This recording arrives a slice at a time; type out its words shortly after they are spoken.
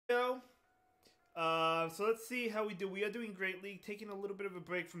So let's see how we do. We are doing Great League, taking a little bit of a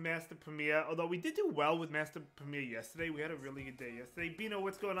break from Master Premier. Although we did do well with Master Premier yesterday. We had a really good day yesterday. Bino,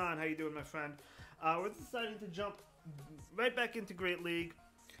 what's going on? How you doing, my friend? We're deciding to jump right back into Great League.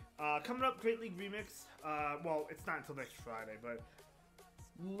 Coming up, Great League Remix. Well, it's not until next Friday, but...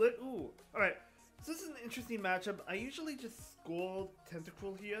 Ooh. Alright, so this is an interesting matchup. I usually just scold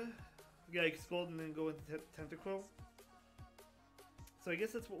Tentacruel here. Yeah, like scold and then go into Tentacruel. So I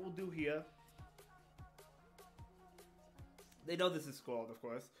guess that's what we'll do here. They know this is Scald, of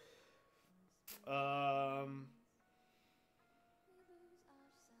course. Alright,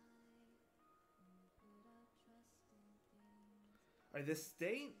 they're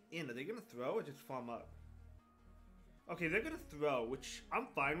staying in. Are they going to throw or just farm up? Okay, they're going to throw, which I'm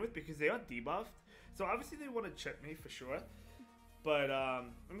fine with because they are debuffed. So obviously they want to check me for sure. But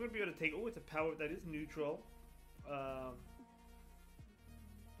I'm going to be able to take... Oh, it's a power that is neutral.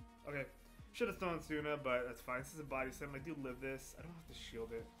 Okay. Should have thrown sooner, but that's fine. This is a body slam. I do live this. I don't have to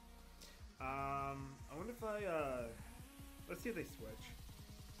shield it. I wonder if I, let's see if they switch.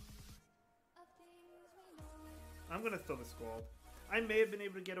 I'm gonna throw the Scald. I may have been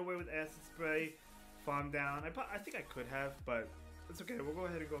able to get away with Acid Spray, farm down. I think I could have, but it's okay. We'll go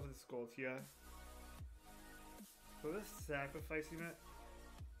ahead and go for the Scald here. So they're sacrificing it.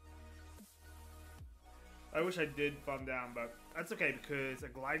 I wish I did farm down, but that's okay because a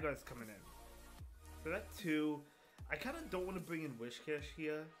Gligar is coming in. So that 2, I kind of don't want to bring in Wish Cash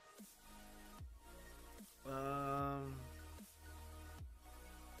here. I'm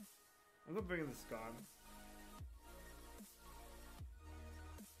gonna bring in the Scon.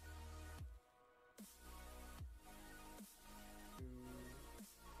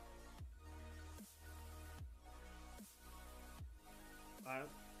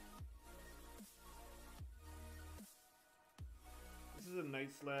 This is a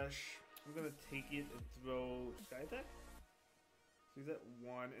Night Slash. I'm gonna take it and throw Sky Attack. So he's at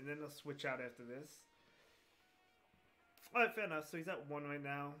 1, and then they'll switch out after this. Alright, fair enough. So he's at 1 right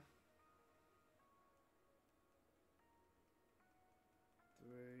now.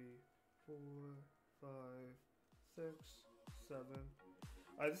 3, 4, 5, 6, 7.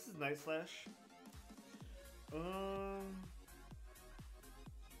 Alright, this is Night Slash.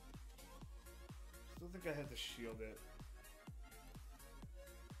 Still think I had to shield it.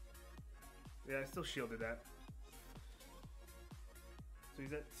 Yeah, I still shielded that. So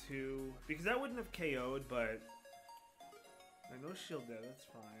he's at 2. Because that wouldn't have KO'd, but... I know shield there, that's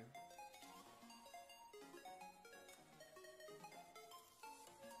fine.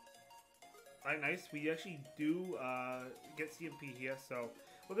 Alright, nice. We actually do get CMP here, so...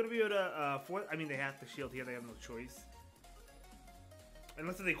 We're going to be able to... I mean, they have to shield here, they have no choice.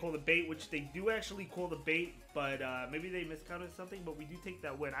 Unless they call the bait, which they do actually call the bait, but maybe they miscounted something, but we do take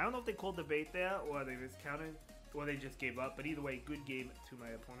that win. I don't know if they called the bait there, or they miscounted, or they just gave up, but either way, good game to my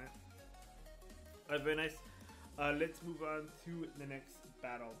opponent. Alright, very nice. Let's move on to the next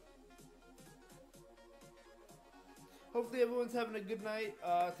battle. Hopefully everyone's having a good night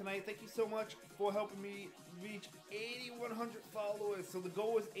tonight. Thank you so much for helping me reach 8,100 followers. So the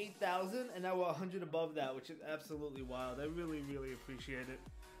goal was 8,000, and now we're 100 above that, which is absolutely wild. I really, really appreciate it.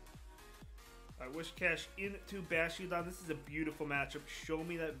 Alright, Wish Cash into Bastiodon. This is a beautiful matchup. Show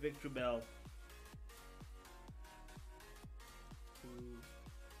me that Victor Bell. 2,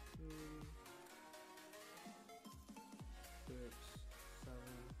 3, 6, 7.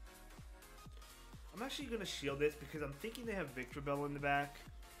 I'm actually going to shield this because I'm thinking they have Victor Bell in the back.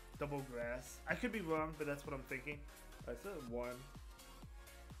 Double Grass. I could be wrong, but that's what I'm thinking. Alright, so 1,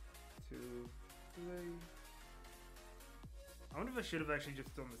 2, 3. I wonder if I should have actually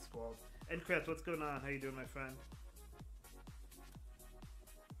just done the Squall. Endcraft, what's going on? How you doing, my friend?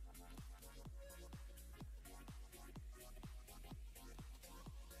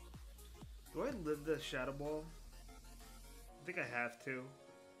 Do I live the Shadow Ball? I think I have to.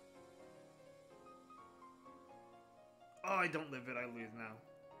 Oh, I don't live it. I lose now.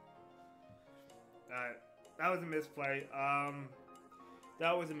 Alright. That was a misplay.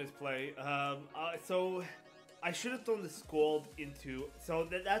 That was a misplay. So, I should have thrown the Scald into... So,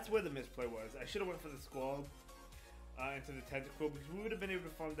 that's where the misplay was. I should have went for the Scald into the Tentacruel because we would have been able to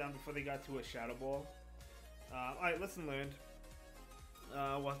farm down before they got to a Shadow Ball. Alright, lesson learned.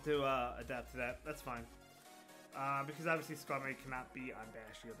 We'll have to adapt to that. That's fine. Because obviously Skarmory cannot be on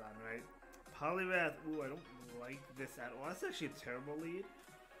Bastiodon, right? Poliwrath, ooh, I don't like this at all. That's actually a terrible lead.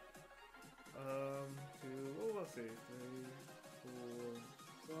 2, oh, let's see. 3,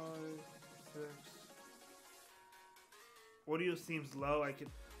 4, 5, 6. Audio seems low. I could.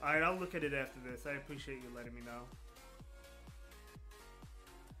 Alright, I'll look at it after this. I appreciate you letting me know.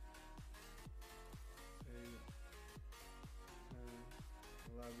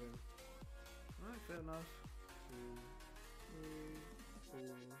 fair enough. 2, 3,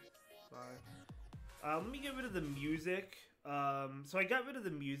 4, 5. Let me get rid of the music. So I got rid of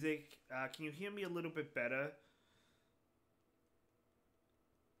the music. Can you hear me a little bit better?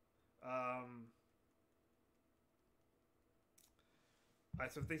 Alright,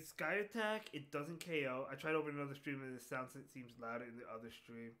 so if they Sky Attack, it doesn't KO. I tried to open another stream and the sound seems louder in the other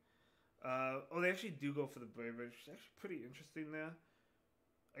stream. Oh, they actually do go for the Brave Ridge, which is actually pretty interesting there.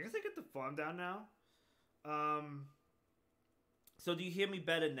 I guess I get the farm down now. So do you hear me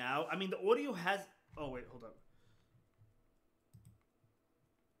better now? I mean, the audio has... Oh, wait, hold up.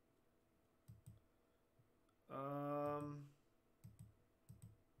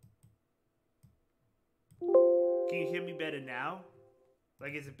 Can you hear me better now?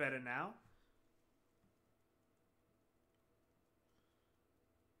 Like, is it better now?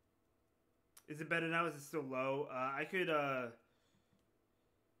 Is it better now? Is it still low? I could,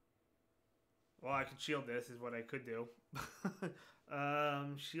 well, I could shield this, is what I could do.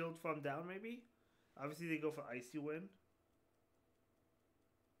 Shield from down, maybe? Obviously, they go for Icy Wind.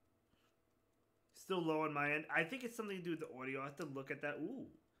 Still low on my end. I think it's something to do with the audio. I have to look at that. Ooh.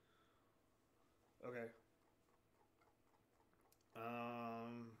 Okay.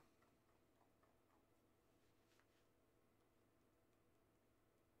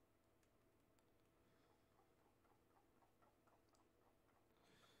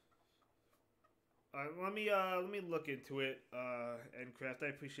 Let me look into it, Endcraft. I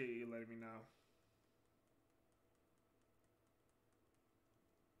appreciate you letting me know.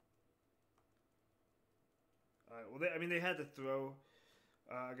 Alright, well, I mean, they had to throw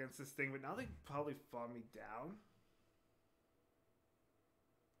against this thing, but now they probably farm me down.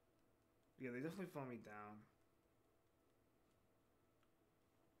 Yeah, they definitely farm me down.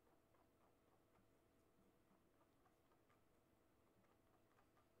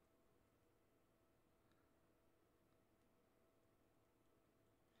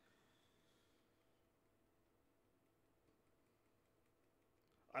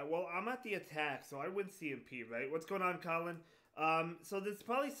 Well, I'm at the attack, so I win CMP, right? What's going on, Colin? So there's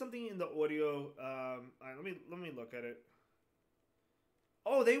probably something in the audio. Alright, let me look at it.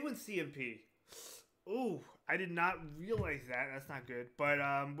 Oh, they win CMP. Ooh, I did not realize that. That's not good. But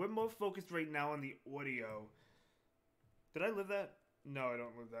we're more focused right now on the audio. Did I live that? No, I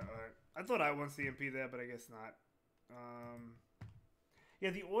don't live that. Alright. I thought I won CMP there, but I guess not.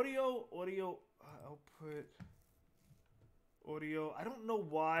 Yeah, the audio output. Audio. I don't know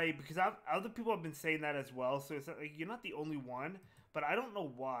why, because other people have been saying that as well. So it's like you're not the only one, but I don't know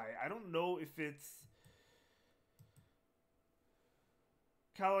why. I don't know if it's.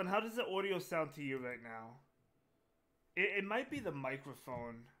 Colin, how does the audio sound to you right now? It might be the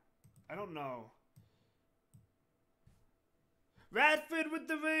microphone. I don't know. Radford with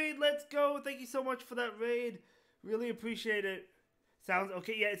the raid. Let's go. Thank you so much for that raid. Really appreciate it. Sounds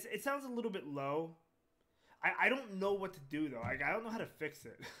okay. Yeah, it sounds a little bit low. I don't know what to do, though. Like, I don't know how to fix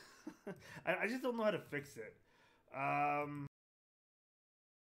it. I just don't know how to fix it.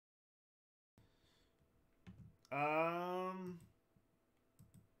 I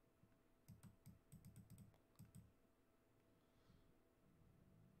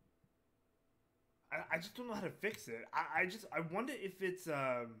just don't know how to fix it. I wonder if it's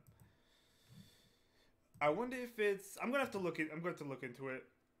I wonder if it's I'm going to look into it.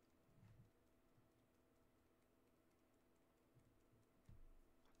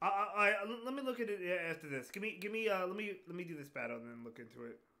 Let me look at it after this. Let me do this battle and then look into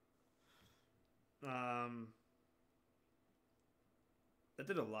it. That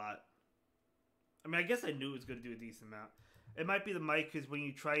did a lot. I mean, I guess I knew it was going to do a decent amount. It might be the mic, because when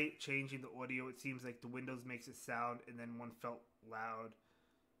you try changing the audio, it seems like the Windows makes it sound, and then one felt loud.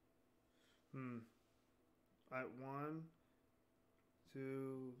 Alright, 1,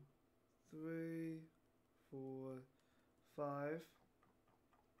 2, 3, 4, 5.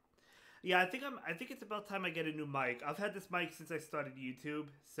 Yeah, I think it's about time I get a new mic. I've had this mic since I started YouTube,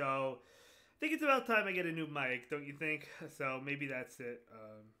 so I think it's about time I get a new mic, don't you think? So maybe that's it.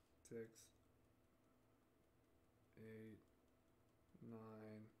 6, 8, 9,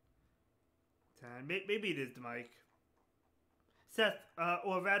 10. Maybe it is the mic. Seth,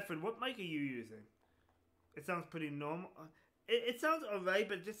 or Radford, what mic are you using? It sounds pretty normal. It sounds alright,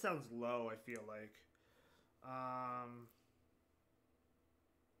 but it just sounds low, I feel like.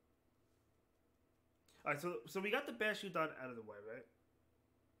 Alright, so we got the Bashudan out of the way, right?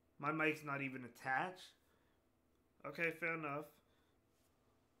 My mic's not even attached. Okay, fair enough.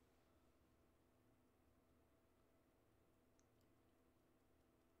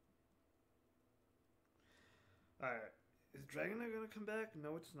 Alright. Is Dragonair gonna come back?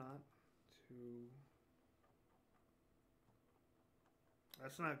 No, it's not. 2.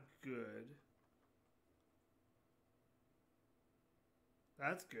 That's not good.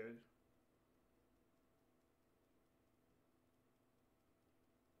 That's good.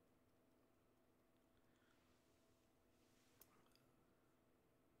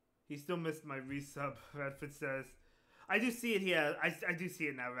 He still missed my resub, Redford says. I do see it here. I do see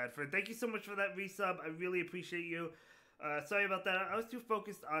it now, Redford. Thank you so much for that resub. I really appreciate you. Sorry about that. I was too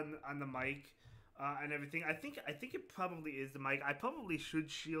focused on the mic and everything. I think it probably is the mic. I probably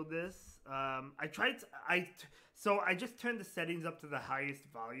should shield this. So I just turned the settings up to the highest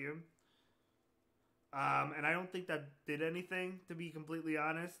volume. And I don't think that did anything, to be completely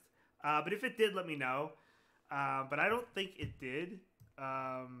honest. But if it did, let me know. But I don't think it did.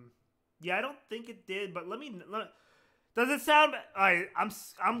 Yeah, I don't think it did, but does it sound... Alright,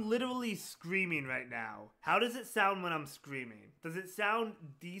 I'm literally screaming right now. How does it sound when I'm screaming? Does it sound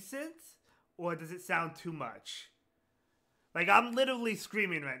decent? Or does it sound too much? Like, I'm literally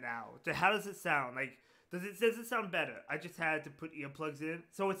screaming right now. How does it sound? Like, does it sound better? I just had to put earplugs in.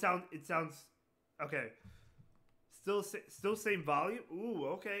 So it sounds... Okay. Still same volume? Ooh,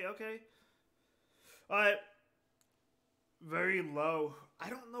 okay. Alright. Very low. I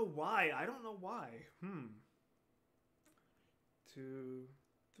don't know why. 2,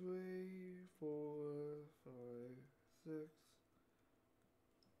 3, 4, 5, 6.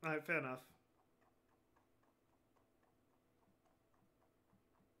 Alright, fair enough.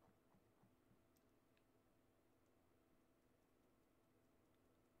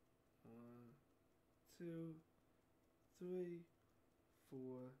 One, 2, 3,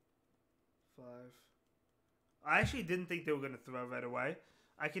 4, 5. I actually didn't think they were going to throw right away.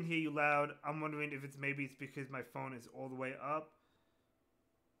 I can hear you loud. I'm wondering if maybe it's because my phone is all the way up.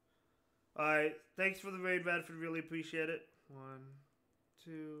 Alright, thanks for the raid, Radford. Really appreciate it. 1,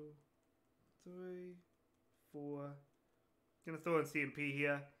 2, 3, 4. Gonna throw in CMP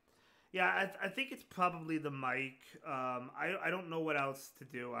here. Yeah, I think it's probably the mic. I don't know what else to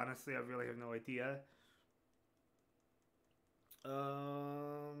do. Honestly, I really have no idea.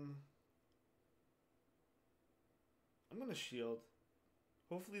 I'm gonna shield.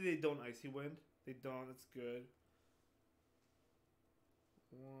 Hopefully they don't icy wind. They don't. That's good.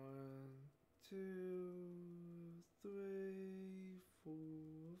 1, 2, 3, 4,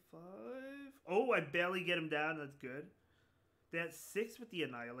 5. Oh, I barely get him down. That's good. That's 6 with the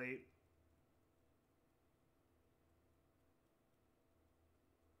annihilate.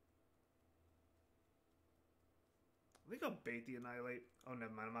 I think I'll bait the annihilate. Oh,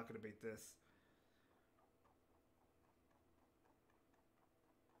 never mind. I'm not gonna bait this.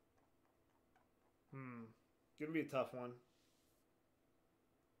 Gonna be a tough one.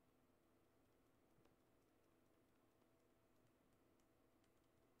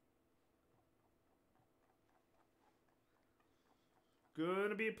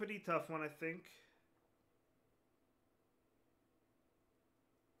 Gonna be a pretty tough one, I think.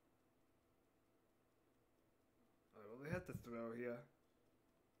 Alright, well, they have to throw here.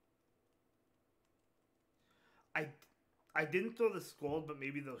 I didn't throw the Scold, but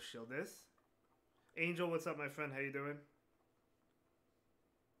maybe they'll shield this. Angel, what's up, my friend? How you doing?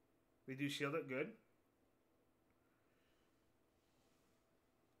 We do shield it. Good.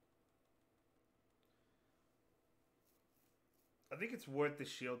 I think it's worth the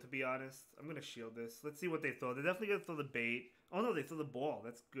shield, to be honest. I'm going to shield this. Let's see what they throw. They're definitely going to throw the bait. Oh, no, they throw the ball.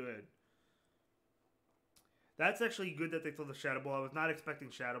 That's good. That's actually good that they throw the Shadow Ball. I was not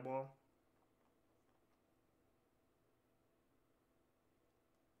expecting Shadow Ball.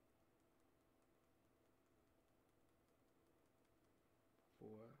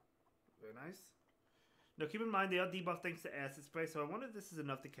 Very nice. Now, keep in mind, they are debuffed thanks to Acid Spray, so I wonder if this is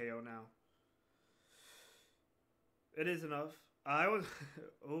enough to KO now. It is enough. I was...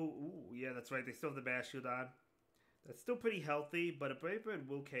 oh, yeah, that's right. They still have the Bash Shield on. That's still pretty healthy, but a Brave Bird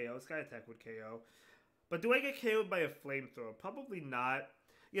will KO. Sky Attack would KO. But do I get KO'd by a Flamethrower? Probably not.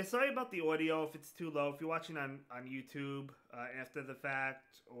 Yeah, sorry about the audio if it's too low. If you're watching on YouTube after the fact,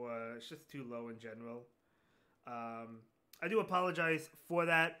 or it's just too low in general. I do apologize for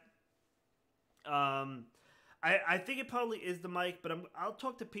that. I think it probably is the mic, but I'll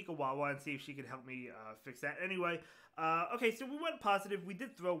talk to Pika Wawa and see if she can help me fix that. Anyway, okay, so we went positive. We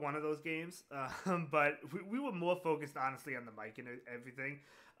did throw one of those games, but we were more focused, honestly, on the mic and everything.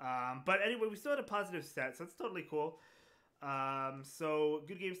 But anyway, we still had a positive set, so it's totally cool. So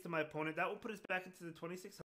good games to my opponent. That will put us back into the 2600.